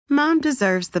Mom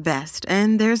deserves the best,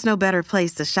 and there's no better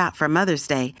place to shop for Mother's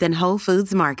Day than Whole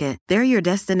Foods Market. They're your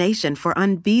destination for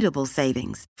unbeatable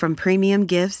savings, from premium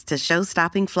gifts to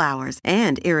show-stopping flowers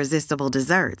and irresistible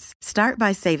desserts. Start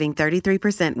by saving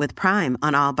 33% with Prime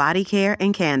on all body care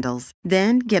and candles.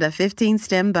 Then get a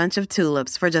 15-stem bunch of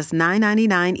tulips for just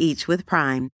 $9.99 each with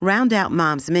Prime. Round out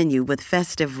Mom's menu with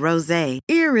festive rosé,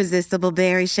 irresistible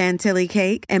berry chantilly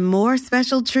cake, and more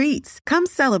special treats. Come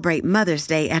celebrate Mother's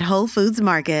Day at Whole Foods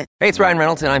Market. Hey, it's Ryan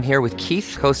Reynolds, and I'm here with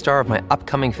Keith, co-star of my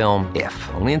upcoming film, If,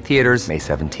 only in theaters May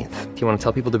 17th. Do you want to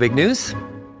tell people the big news?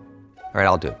 All right,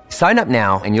 I'll do it. Sign up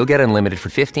now and you'll get unlimited for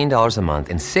 $15 a month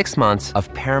and 6 months of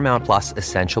Paramount Plus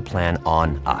Essential Plan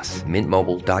on us.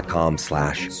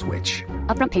 MintMobile.com/switch.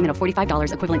 Upfront payment of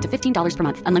 $45 equivalent to $15 per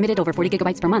month. Unlimited over 40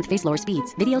 gigabytes per month. Face lower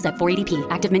speeds. Videos at 480p.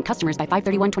 Active Mint customers by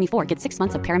 531.24 get 6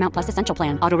 months of Paramount Plus Essential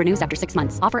Plan. Auto renews after 6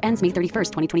 months. Offer ends May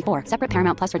 31st, 2024. Separate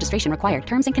Paramount Plus registration required.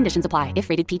 Terms and conditions apply if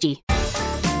rated PG.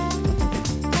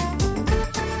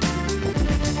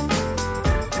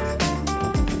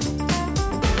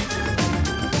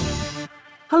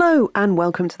 Hello and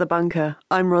welcome to The Bunker.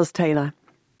 I'm Ros Taylor.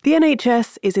 The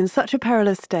NHS is in such a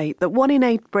perilous state that 1 in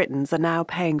 8 Britons are now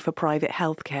paying for private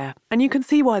healthcare, and you can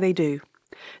see why they do.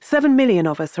 7 million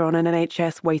of us are on an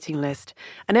NHS waiting list,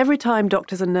 and every time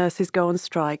doctors and nurses go on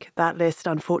strike, that list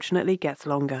unfortunately gets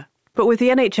longer. But with the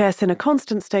NHS in a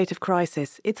constant state of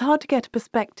crisis, it's hard to get a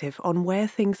perspective on where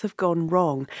things have gone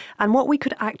wrong and what we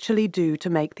could actually do to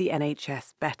make the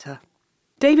NHS better.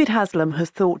 David Haslam has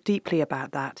thought deeply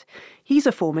about that. He's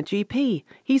a former GP.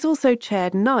 He's also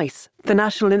chaired NICE, the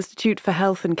National Institute for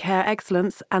Health and Care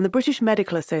Excellence, and the British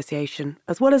Medical Association,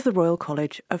 as well as the Royal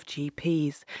College of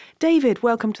GPs. David,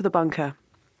 welcome to The Bunker.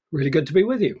 Really good to be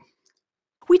with you.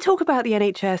 We talk about the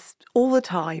NHS all the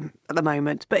time at the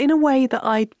moment, but in a way that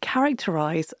I'd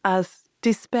characterise as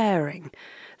despairing.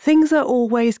 Things are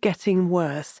always getting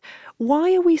worse.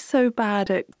 Why are we so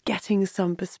bad at getting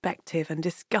some perspective and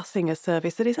discussing a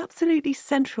service that is absolutely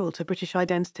central to British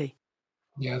identity?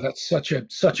 Yeah, that's such a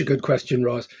good question,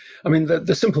 Roz. I mean,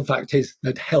 the simple fact is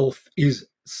that health is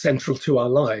central to our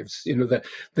lives. You know,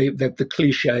 the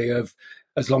cliche of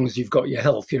as long as you've got your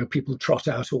health, you know, people trot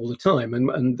out all the time.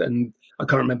 And I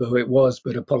can't remember who it was,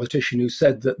 but a politician who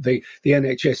said that the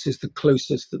NHS is the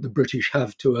closest that the British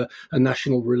have to a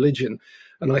national religion.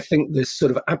 And I think this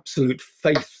sort of absolute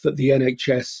faith that the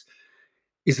NHS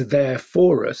is there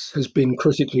for us has been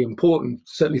critically important,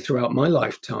 certainly throughout my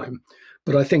lifetime.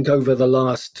 But I think over the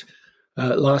last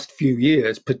few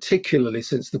years, particularly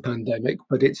since the pandemic,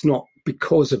 but it's not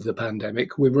because of the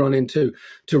pandemic, we've run into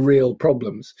real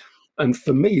problems. And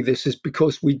for me, this is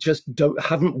because we just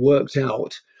haven't worked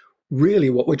out really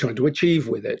what we're trying to achieve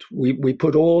with it. We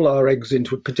put all our eggs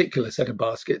into a particular set of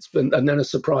baskets and then are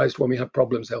surprised when we have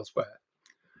problems elsewhere.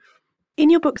 In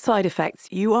your book, Side Effects,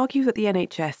 you argue that the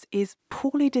NHS is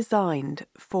poorly designed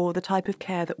for the type of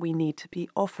care that we need to be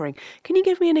offering. Can you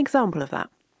give me an example of that?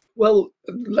 Well,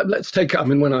 let's take it. I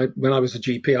mean, when I was a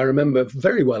GP, I remember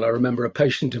very well, a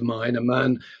patient of mine, a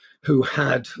man who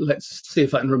had, let's see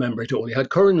if I can remember it all. He had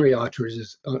coronary artery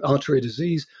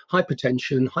disease,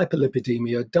 hypertension,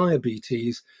 hyperlipidemia,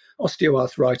 diabetes,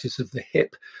 osteoarthritis of the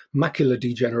hip, macular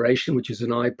degeneration, which is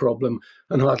an eye problem,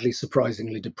 and hardly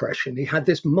surprisingly, depression. He had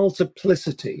this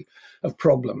multiplicity of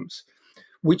problems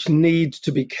which need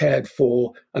to be cared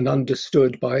for and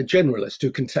understood by a generalist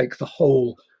who can take the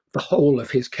whole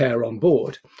of his care on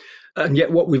board. And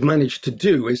yet what we've managed to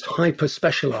do is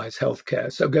hyper-specialise healthcare.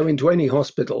 So go into any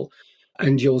hospital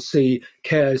and you'll see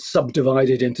care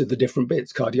subdivided into the different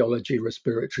bits, cardiology,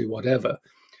 respiratory, whatever.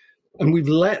 And we've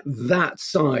let that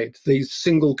side, the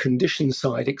single condition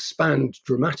side, expand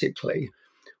dramatically,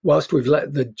 whilst we've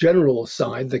let the general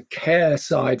side, the care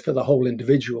side for the whole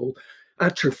individual,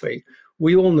 atrophy.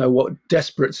 We all know what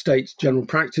desperate states general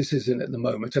practice is in at the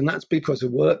moment, and that's because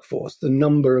of workforce. The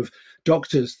number of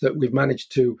doctors that we've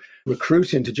managed to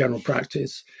recruit into general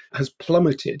practice has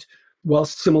plummeted,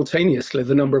 whilst simultaneously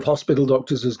the number of hospital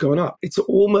doctors has gone up. It's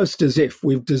almost as if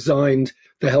we've designed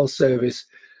the health service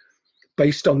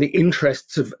based on the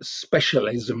interests of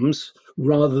specialisms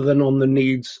rather than on the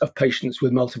needs of patients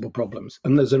with multiple problems.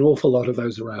 And there's an awful lot of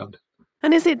those around.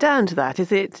 And is it down to that?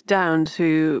 Is it down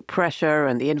to pressure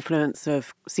and the influence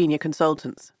of senior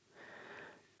consultants?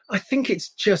 I think it's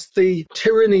just the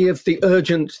tyranny of the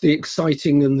urgent, the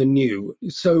exciting and the new.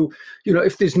 So, you know,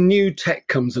 if this new tech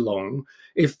comes along,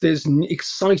 if there's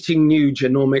exciting new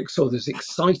genomics or there's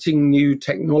exciting new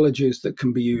technologies that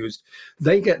can be used,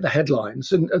 they get the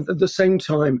headlines. And at the same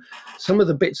time, some of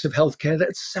the bits of healthcare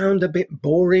that sound a bit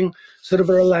boring sort of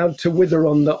are allowed to wither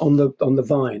on the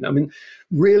vine. I mean,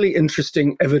 really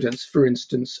interesting evidence, for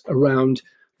instance, around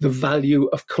the value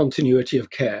of continuity of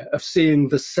care, of seeing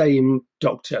the same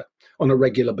doctor on a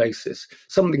regular basis,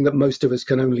 something that most of us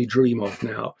can only dream of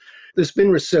now. There's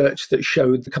been research that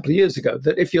showed a couple of years ago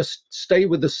that if you stay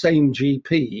with the same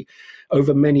GP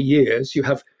over many years, you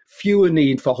have fewer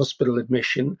need for hospital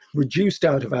admission, reduced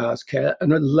out-of-hours care,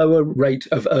 and a lower rate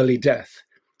of early death.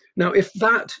 Now, if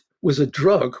that was a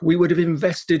drug, we would have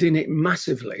invested in it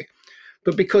massively.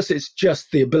 But because it's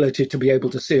just the ability to be able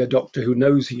to see a doctor who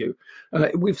knows you,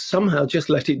 we've somehow just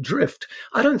let it drift.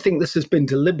 I don't think this has been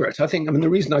deliberate. The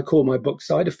reason I call my book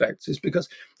Side Effects is because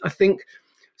I think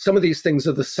some of these things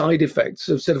are the side effects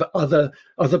of sort of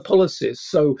other policies.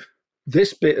 So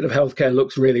this bit of healthcare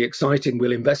looks really exciting.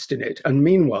 We'll invest in it. And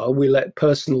meanwhile, we let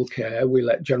personal care, we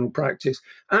let general practice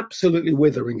absolutely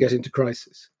wither and get into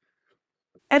crisis.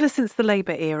 Ever since the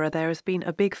Labour era, there has been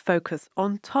a big focus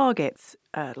on targets,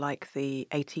 like the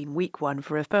 18-week one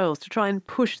for referrals, to try and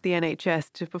push the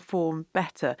NHS to perform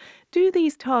better. Do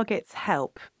these targets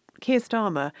help? Keir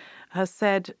Starmer has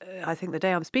said, I think the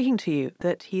day I'm speaking to you,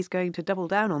 that he's going to double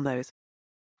down on those.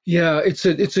 Yeah, it's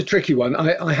a tricky one.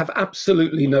 I have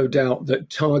absolutely no doubt that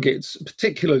targets,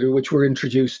 particularly which were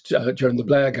introduced during the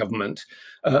Blair government,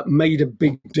 made a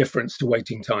big difference to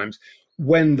waiting times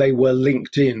when they were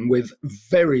linked in with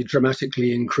very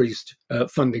dramatically increased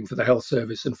funding for the health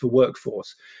service and for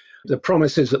workforce. The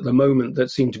promises at the moment that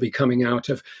seem to be coming out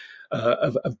of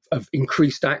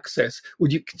increased access,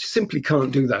 well, you simply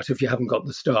can't do that if you haven't got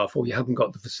the staff or you haven't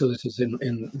got the facilities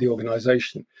in the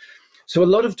organisation. So a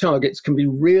lot of targets can be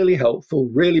really helpful,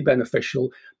 really beneficial,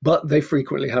 but they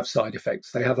frequently have side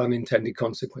effects. They have unintended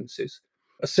consequences.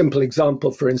 A simple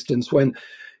example, for instance, when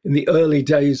in the early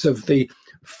days of the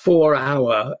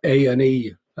 4-hour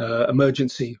A&E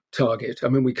emergency target,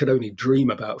 we could only dream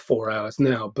about 4 hours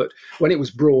now, but when it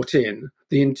was brought in,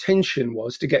 the intention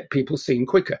was to get people seen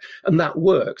quicker, and that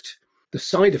worked. The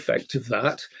side effect of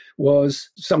that was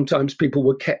sometimes people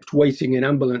were kept waiting in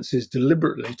ambulances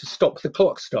deliberately to stop the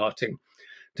clock starting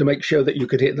to make sure that you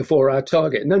could hit the 4-hour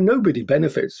target. Now, nobody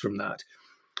benefits from that.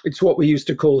 It's what we used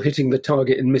to call hitting the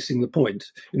target and missing the point.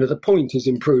 The point is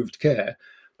improved care,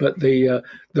 but the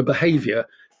behaviour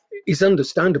is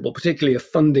understandable, particularly if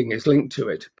funding is linked to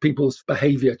it. People's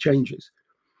behaviour changes.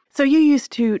 So you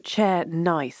used to chair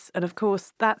NICE, and of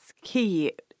course that's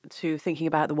key to thinking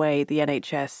about the way the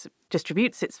NHS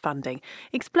distributes its funding.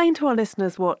 Explain to our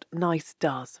listeners what NICE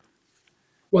does.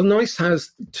 Well, NICE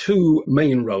has two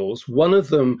main roles. One of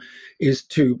them is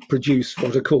to produce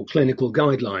what are called clinical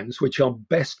guidelines, which are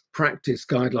best practice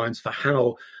guidelines for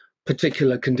how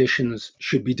particular conditions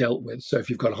should be dealt with. So if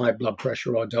you've got high blood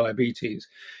pressure or diabetes,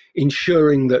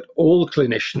 ensuring that all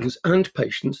clinicians and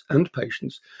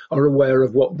patients are aware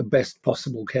of what the best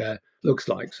possible care looks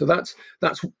like. So that's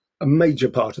a major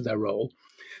part of their role.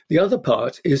 The other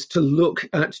part is to look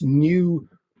at new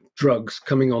drugs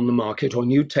coming on the market or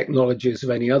new technologies of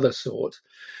any other sort,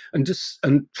 and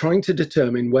trying to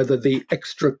determine whether the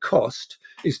extra cost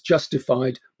is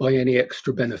justified by any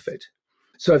extra benefit.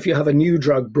 So if you have a new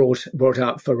drug brought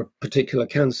out for a particular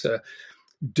cancer,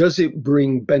 does it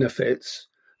bring benefits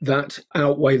that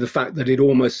outweigh the fact that it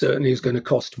almost certainly is going to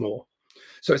cost more?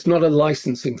 So it's not a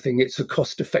licensing thing, it's a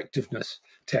cost effectiveness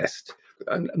test.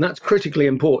 And that's critically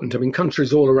important.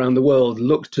 Countries all around the world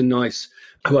look to NICE,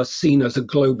 who are seen as a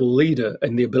global leader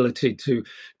in the ability to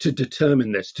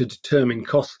determine this, to determine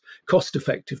cost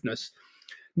effectiveness.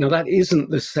 Now, that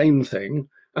isn't the same thing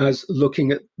as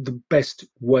looking at the best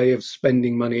way of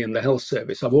spending money in the health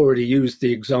service. I've already used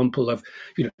the example of,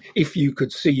 if you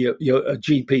could see a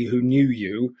GP who knew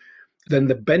you, then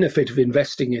the benefit of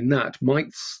investing in that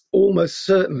might almost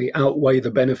certainly outweigh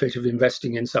the benefit of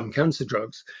investing in some cancer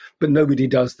drugs. But nobody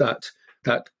does that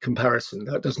comparison.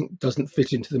 That doesn't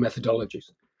fit into the methodologies.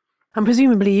 And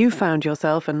presumably you found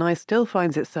yourself, and NICE still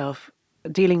finds itself,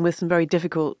 dealing with some very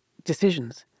difficult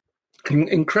decisions.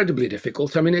 Incredibly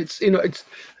difficult. I'm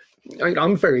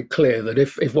very clear that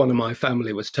if one of my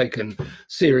family was taken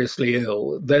seriously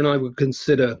ill, then I would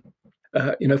consider,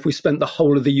 if we spent the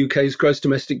whole of the UK's gross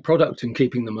domestic product in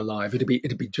keeping them alive,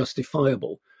 it'd be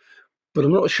justifiable. But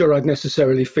I'm not sure I'd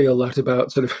necessarily feel that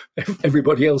about sort of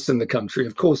everybody else in the country.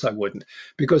 Of course I wouldn't,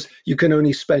 because you can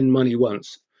only spend money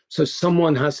once. So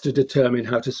someone has to determine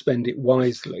how to spend it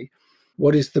wisely.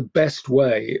 What is the best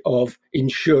way of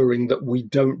ensuring that we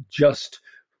don't just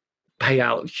pay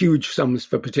out huge sums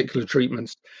for particular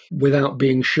treatments without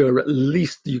being sure at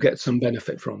least you get some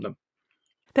benefit from them?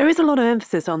 There is a lot of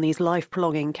emphasis on these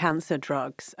life-prolonging cancer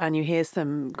drugs, and you hear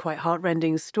some quite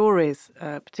heartrending stories,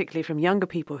 particularly from younger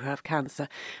people who have cancer.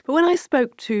 But when I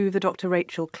spoke to the Dr.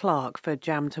 Rachel Clark for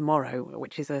Jam Tomorrow,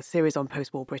 which is a series on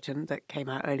post-war Britain that came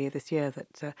out earlier this year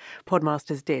that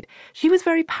Podmasters did, she was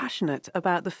very passionate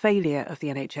about the failure of the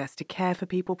NHS to care for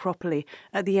people properly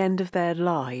at the end of their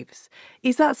lives.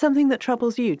 Is that something that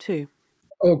troubles you too?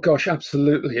 Oh gosh,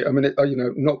 absolutely. I mean,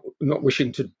 not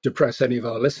wishing to depress any of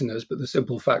our listeners, but the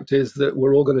simple fact is that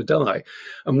we're all going to die,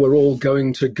 and we're all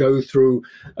going to go through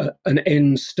an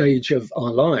end stage of our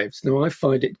lives. Now, I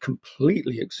find it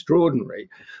completely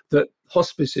extraordinary that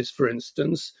hospices, for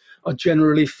instance, are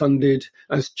generally funded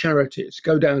as charities.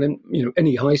 Go down in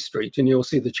any high street, and you'll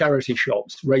see the charity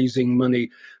shops raising money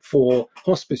for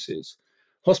hospices.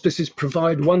 Hospices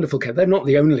provide wonderful care. They're not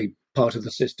the only part of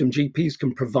the system. GPs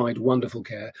can provide wonderful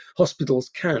care. Hospitals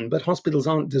can, but hospitals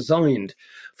aren't designed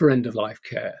for end-of-life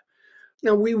care.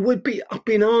 Now, we would be up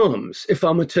in arms if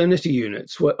our maternity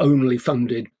units were only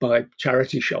funded by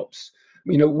charity shops.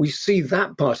 We see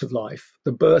that part of life,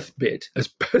 the birth bit,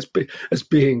 as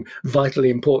being vitally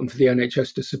important for the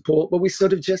NHS to support, but we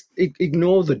sort of just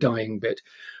ignore the dying bit.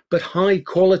 But high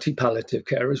quality palliative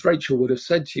care, as Rachel would have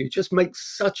said to you, just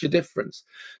makes such a difference,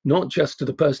 not just to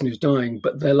the person who's dying,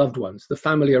 but their loved ones, the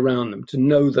family around them, to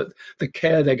know that the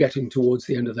care they're getting towards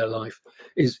the end of their life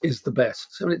is the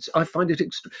best. So I find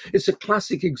it's a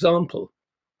classic example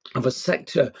of a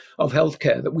sector of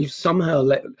healthcare that we've somehow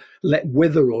let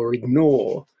wither or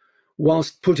ignore,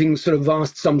 whilst putting sort of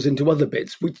vast sums into other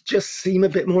bits, which just seem a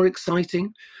bit more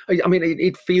exciting. I mean,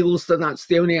 it feels that that's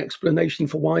the only explanation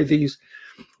for why these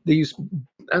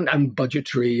and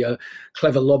budgetary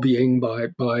clever lobbying by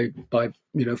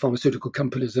pharmaceutical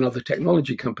companies and other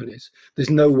technology companies. There's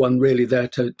no one really there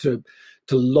to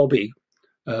lobby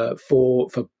for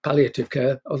palliative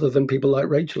care other than people like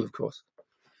Rachel, of course.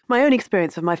 My own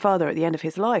experience of my father at the end of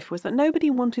his life was that nobody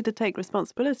wanted to take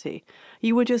responsibility.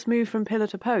 You would just move from pillar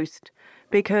to post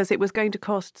because it was going to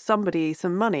cost somebody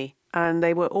some money, and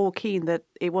they were all keen that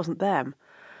it wasn't them.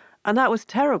 And that was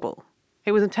terrible.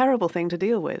 It was a terrible thing to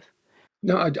deal with.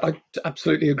 No, I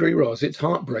absolutely agree, Roz. It's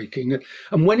heartbreaking.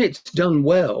 And when it's done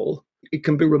well, it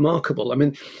can be remarkable. I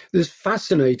mean, there's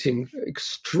fascinating,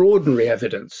 extraordinary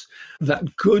evidence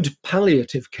that good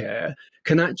palliative care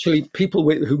can actually, people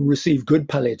who receive good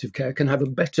palliative care can have a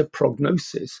better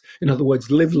prognosis, in other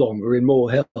words, live longer in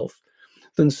more health,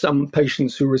 than some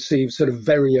patients who receive sort of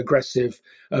very aggressive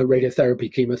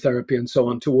radiotherapy, chemotherapy, and so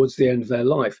on towards the end of their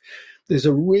life. There's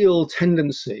a real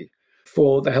tendency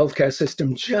for the healthcare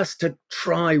system just to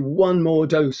try one more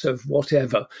dose of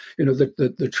whatever,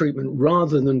 the treatment,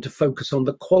 rather than to focus on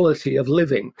the quality of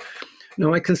living.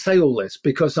 Now, I can say all this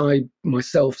because I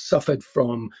myself suffered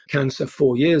from cancer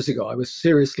 4 years ago. I was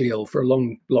seriously ill for a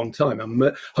long, long time.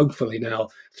 I'm hopefully now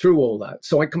through all that.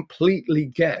 So I completely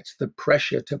get the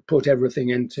pressure to put everything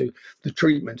into the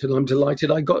treatment, and I'm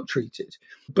delighted I got treated.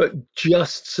 But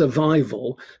just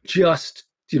survival, just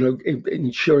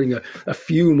ensuring a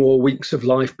few more weeks of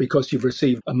life because you've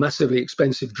received a massively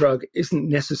expensive drug isn't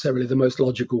necessarily the most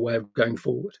logical way of going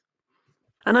forward.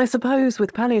 And I suppose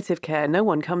with palliative care, no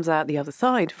one comes out the other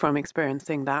side from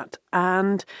experiencing that.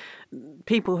 And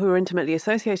people who are intimately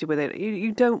associated with it,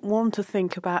 you don't want to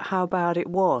think about how bad it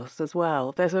was as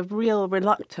well. There's a real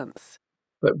reluctance.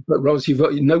 But Ros,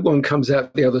 no one comes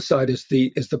out the other side as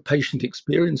the patient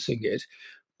experiencing it.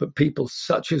 But people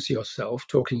such as yourself,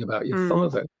 talking about your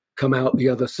father, come out the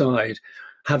other side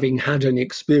having had an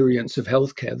experience of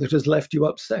healthcare that has left you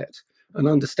upset, and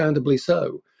understandably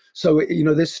so. So,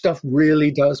 this stuff really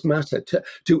does matter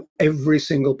to every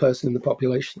single person in the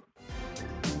population.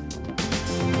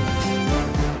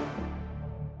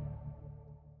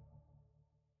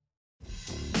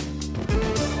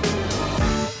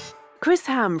 Chris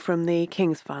Ham from the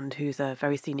King's Fund, who's a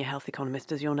very senior health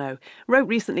economist, as you'll know, wrote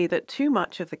recently that too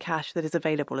much of the cash that is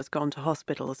available has gone to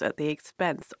hospitals at the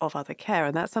expense of other care.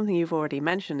 And that's something you've already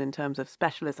mentioned in terms of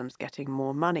specialisms getting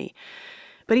more money.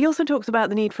 But he also talks about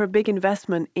the need for a big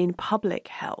investment in public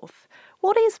health.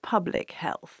 What is public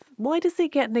health? Why does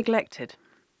it get neglected?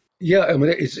 Yeah, I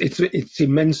mean, it's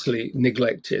immensely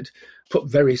neglected. Put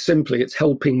very simply, it's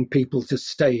helping people to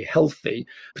stay healthy,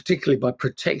 particularly by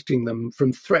protecting them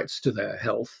from threats to their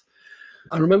health.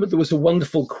 I remember there was a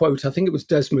wonderful quote, I think it was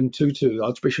Desmond Tutu,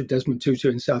 Archbishop Desmond Tutu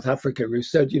in South Africa, who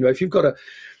said, if you've got a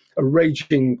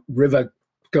raging river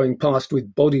going past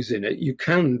with bodies in it, you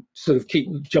can sort of keep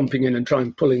jumping in and try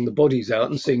and pulling the bodies out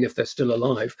and seeing if they're still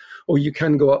alive, or you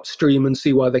can go upstream and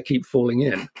see why they keep falling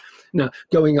in. Now,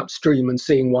 going upstream and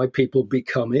seeing why people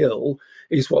become ill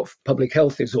is what public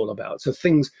health is all about. So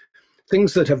things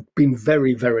Things that have been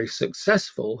very, very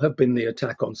successful have been the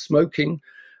attack on smoking,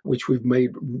 which we've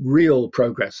made real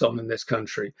progress on in this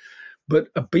country. But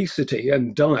obesity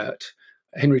and diet,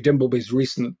 Henry Dimbleby's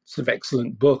recent sort of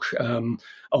excellent book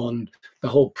on the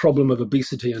whole problem of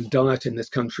obesity and diet in this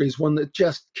country is one that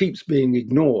just keeps being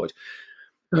ignored.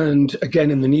 And again,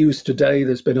 in the news today,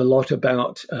 there's been a lot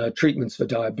about treatments for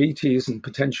diabetes and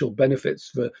potential benefits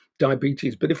for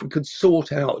diabetes. But if we could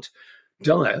sort out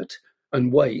diet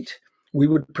and weight, we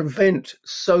would prevent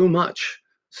so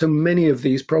many of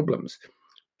these problems.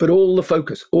 But all the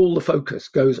focus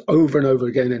goes over and over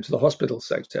again into the hospital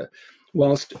sector,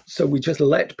 so we just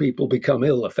let people become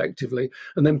ill effectively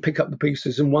and then pick up the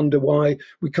pieces and wonder why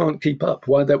we can't keep up,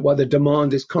 why the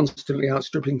demand is constantly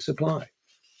outstripping supply.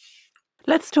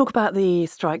 Let's talk about the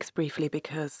strikes briefly,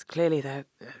 because clearly they're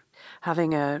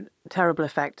having a terrible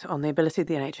effect on the ability of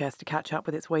the NHS to catch up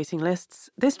with its waiting lists.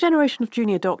 This generation of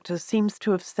junior doctors seems to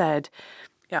have said,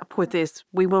 up with this,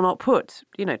 we will not put,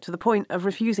 to the point of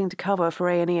refusing to cover for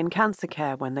A&E and cancer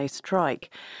care when they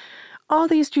strike. Are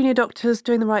these junior doctors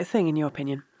doing the right thing, in your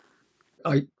opinion?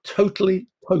 I totally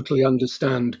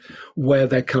understand where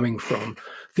they're coming from.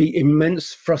 The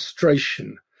immense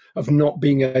frustration of not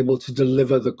being able to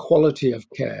deliver the quality of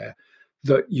care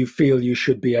that you feel you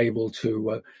should be able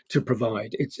to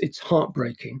provide. It's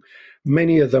heartbreaking.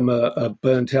 Many of them are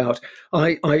burnt out.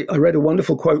 I read a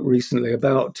wonderful quote recently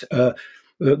about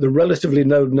the relatively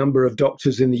low number of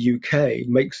doctors in the UK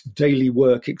makes daily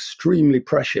work extremely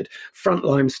pressured.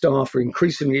 Frontline staff are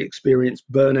increasingly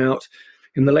experienced burnout.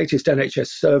 In the latest NHS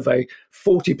survey,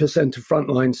 40% of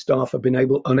frontline staff have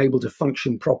been unable to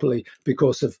function properly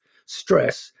because of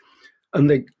stress. And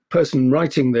the person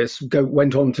writing this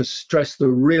went on to stress the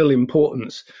real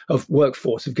importance of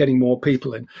workforce, of getting more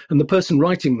people in. And the person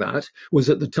writing that was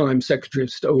at the time chair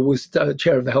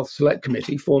of the Health Select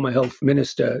Committee, former Health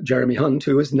Minister Jeremy Hunt,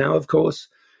 who is now, of course,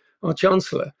 our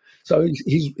Chancellor. So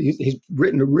he's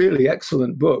written a really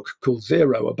excellent book called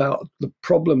Zero about the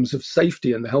problems of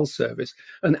safety in the health service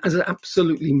and has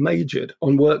absolutely majored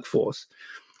on workforce.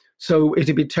 So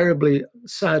it'd be terribly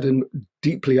sad and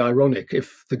deeply ironic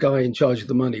if the guy in charge of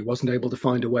the money wasn't able to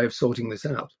find a way of sorting this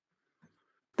out.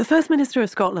 The First Minister of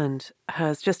Scotland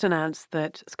has just announced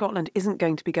that Scotland isn't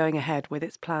going to be going ahead with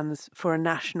its plans for a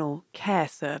national care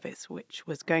service, which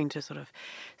was going to sort of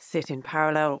sit in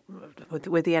parallel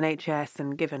with the NHS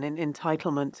and give an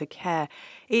entitlement to care.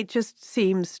 It just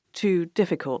seems too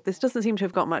difficult. This doesn't seem to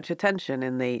have got much attention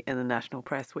in the national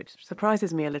press, which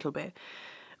surprises me a little bit.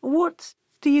 What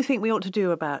do you think we ought to do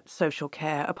about social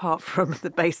care, apart from the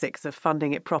basics of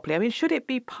funding it properly? I mean, should it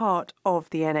be part of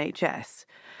the NHS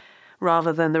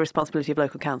rather than the responsibility of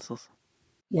local councils?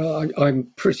 Well,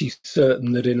 I'm pretty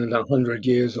certain that in 100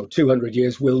 years or 200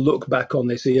 years, we'll look back on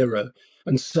this era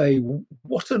and say,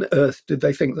 what on earth did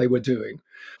they think they were doing?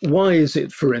 Why is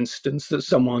it, for instance, that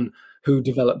someone who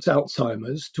develops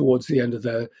Alzheimer's towards the end of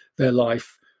their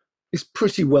life is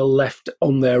pretty well left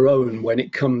on their own when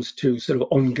it comes to sort of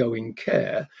ongoing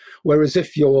care? Whereas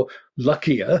if you're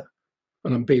luckier,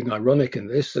 and I'm being ironic in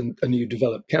this, and you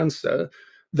develop cancer,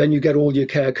 then you get all your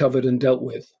care covered and dealt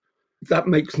with. That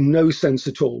makes no sense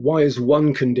at all. Why is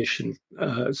one condition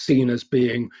seen as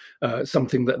being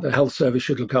something that the health service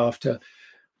should look after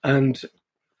and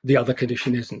the other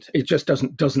condition isn't? It just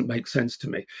doesn't make sense to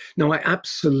me. Now, I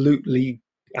absolutely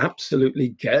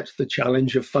get the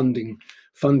challenge of funding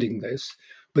this,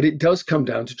 but it does come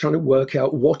down to trying to work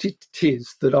out what it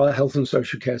is that our health and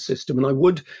social care system, and I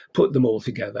would put them all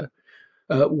together,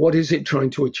 what is it trying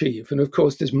to achieve? And of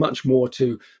course, there's much more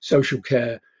to social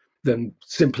care than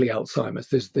simply Alzheimer's.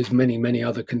 There's many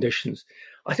other conditions.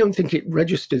 I don't think it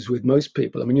registers with most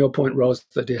people. I mean, your point, Ros,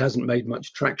 that it hasn't made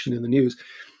much traction in the news.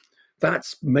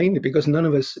 That's mainly because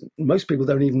most people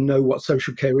don't even know what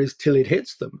social care is till it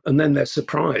hits them. And then they're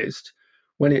surprised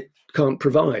when it can't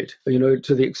provide,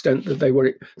 to the extent that they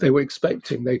were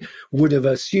expecting. They would have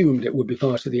assumed it would be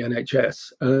part of the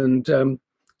NHS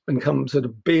and comes at a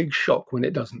big shock when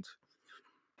it doesn't.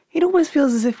 It almost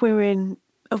feels as if we're in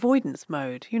avoidance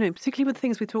mode, particularly with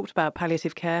things we talked about,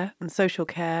 palliative care and social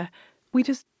care. We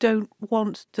just don't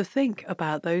want to think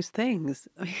about those things.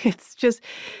 It's just,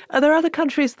 are there other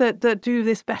countries that do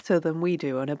this better than we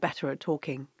do and are better at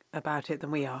talking about it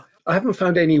than we are? I haven't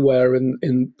found anywhere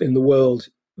in the world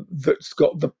that's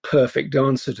got the perfect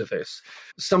answer to this.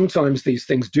 Sometimes these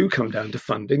things do come down to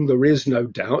funding. There is no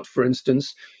doubt. For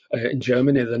instance, in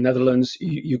Germany, the Netherlands,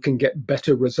 you can get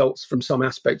better results from some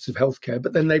aspects of healthcare,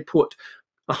 but then they put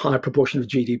a higher proportion of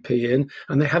GDP in,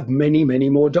 and they have many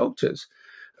more doctors.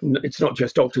 It's not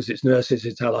just doctors, it's nurses,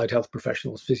 it's allied health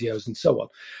professionals, physios, and so on.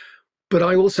 But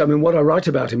I also, what I write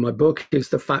about in my book is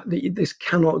the fact that this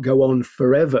cannot go on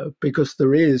forever, because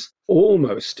there is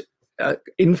almost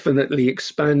infinitely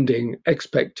expanding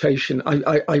expectation.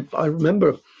 I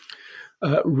remember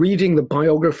reading the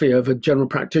biography of a general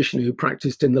practitioner who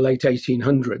practiced in the late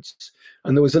 1800s.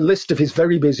 And there was a list of his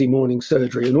very busy morning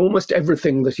surgery, and almost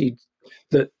everything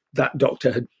that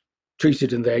doctor had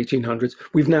treated in the 1800s,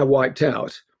 we've now wiped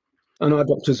out. And our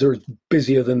doctors are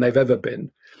busier than they've ever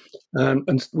been.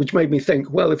 And which made me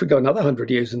think, well, if we go another 100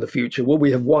 years in the future, will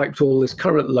we have wiped all this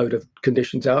current load of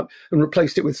conditions out and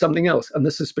replaced it with something else? And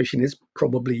the suspicion is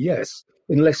probably yes,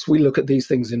 unless we look at these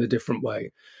things in a different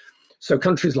way. So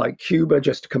countries like Cuba,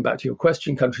 just to come back to your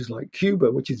question, countries like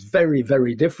Cuba, which is very,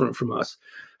 very different from us,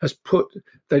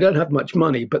 they don't have much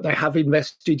money, but they have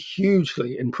invested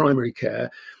hugely in primary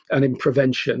care and in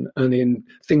prevention and in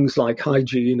things like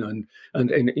hygiene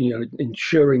and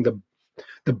ensuring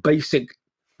the basic,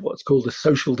 what's called the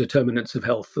social determinants of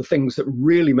health, the things that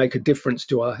really make a difference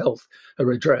to our health,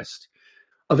 are addressed.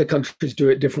 Other countries do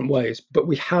it different ways, but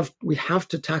we have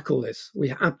to tackle this.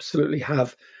 We absolutely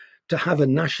have to have a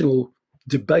national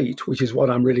debate, which is what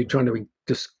I'm really trying to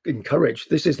encourage.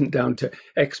 This isn't down to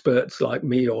experts like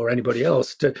me or anybody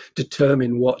else to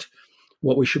determine what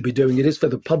we should be doing. It is for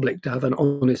the public to have an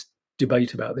honest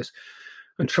debate about this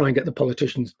and try and get the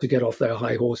politicians to get off their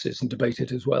high horses and debate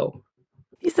it as well.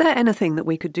 Is there anything that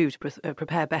we could do to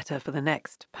prepare better for the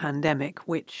next pandemic,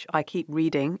 which I keep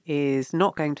reading is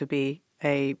not going to be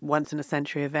a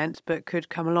once-in-a-century event, but could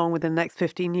come along within the next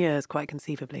 15 years, quite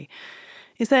conceivably?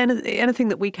 Is there anything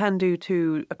that we can do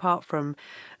to, apart from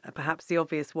perhaps the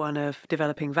obvious one of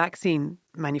developing vaccine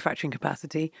manufacturing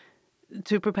capacity,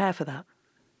 to prepare for that?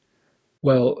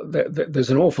 Well, there's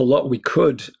an awful lot we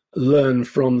could learn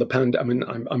from the pandemic.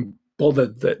 I'm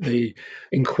bothered that the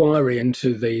inquiry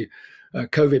into the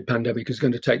COVID pandemic is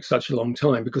going to take such a long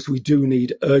time, because we do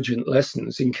need urgent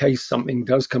lessons in case something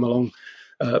does come along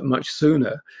much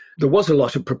sooner. There was a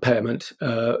lot of preparement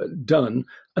done,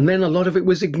 and then a lot of it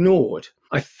was ignored.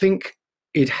 I think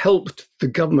it helped the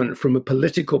government from a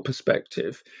political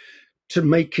perspective to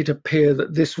make it appear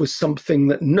that this was something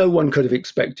that no one could have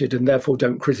expected, and therefore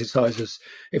don't criticize us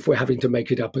if we're having to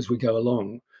make it up as we go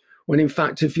along. When in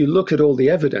fact, if you look at all the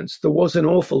evidence, there was an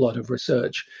awful lot of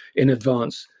research in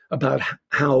advance about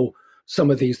how some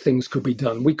of these things could be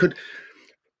done.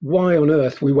 Why on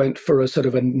earth we went for a sort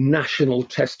of a national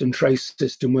test and trace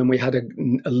system when we had a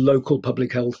local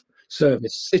public health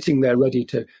service sitting there ready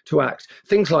to act?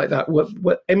 Things like that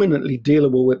were eminently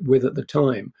dealable with at the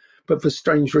time, but for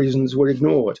strange reasons were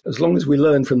ignored. As long as we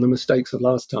learn from the mistakes of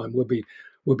last time,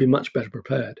 we'll be much better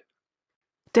prepared.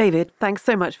 David, thanks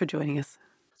so much for joining us.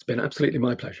 It's been absolutely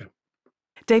my pleasure.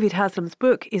 David Haslam's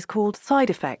book is called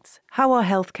Side Effects: How Our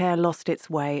Healthcare Lost Its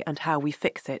Way and How We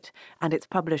Fix It, and it's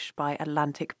published by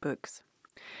Atlantic Books.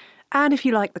 And if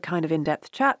you like the kind of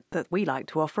in-depth chat that we like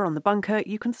to offer on The Bunker,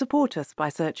 you can support us by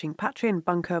searching Patreon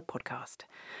Bunker Podcast.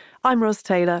 I'm Ros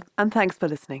Taylor, and thanks for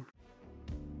listening.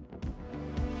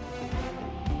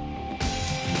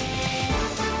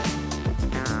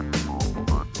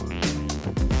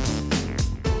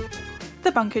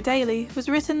 The Bunker Daily was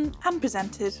written and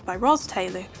presented by Ros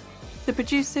Taylor. The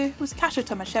producer was Kasia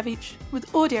Tomaszewicz,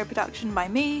 with audio production by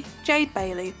me, Jade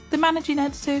Bailey. The managing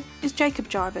editor is Jacob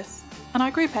Jarvis, and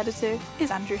our group editor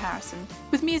is Andrew Harrison,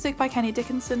 with music by Kenny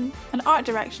Dickinson and art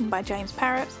direction by James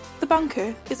Parrott. The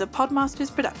Bunker is a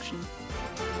Podmasters production.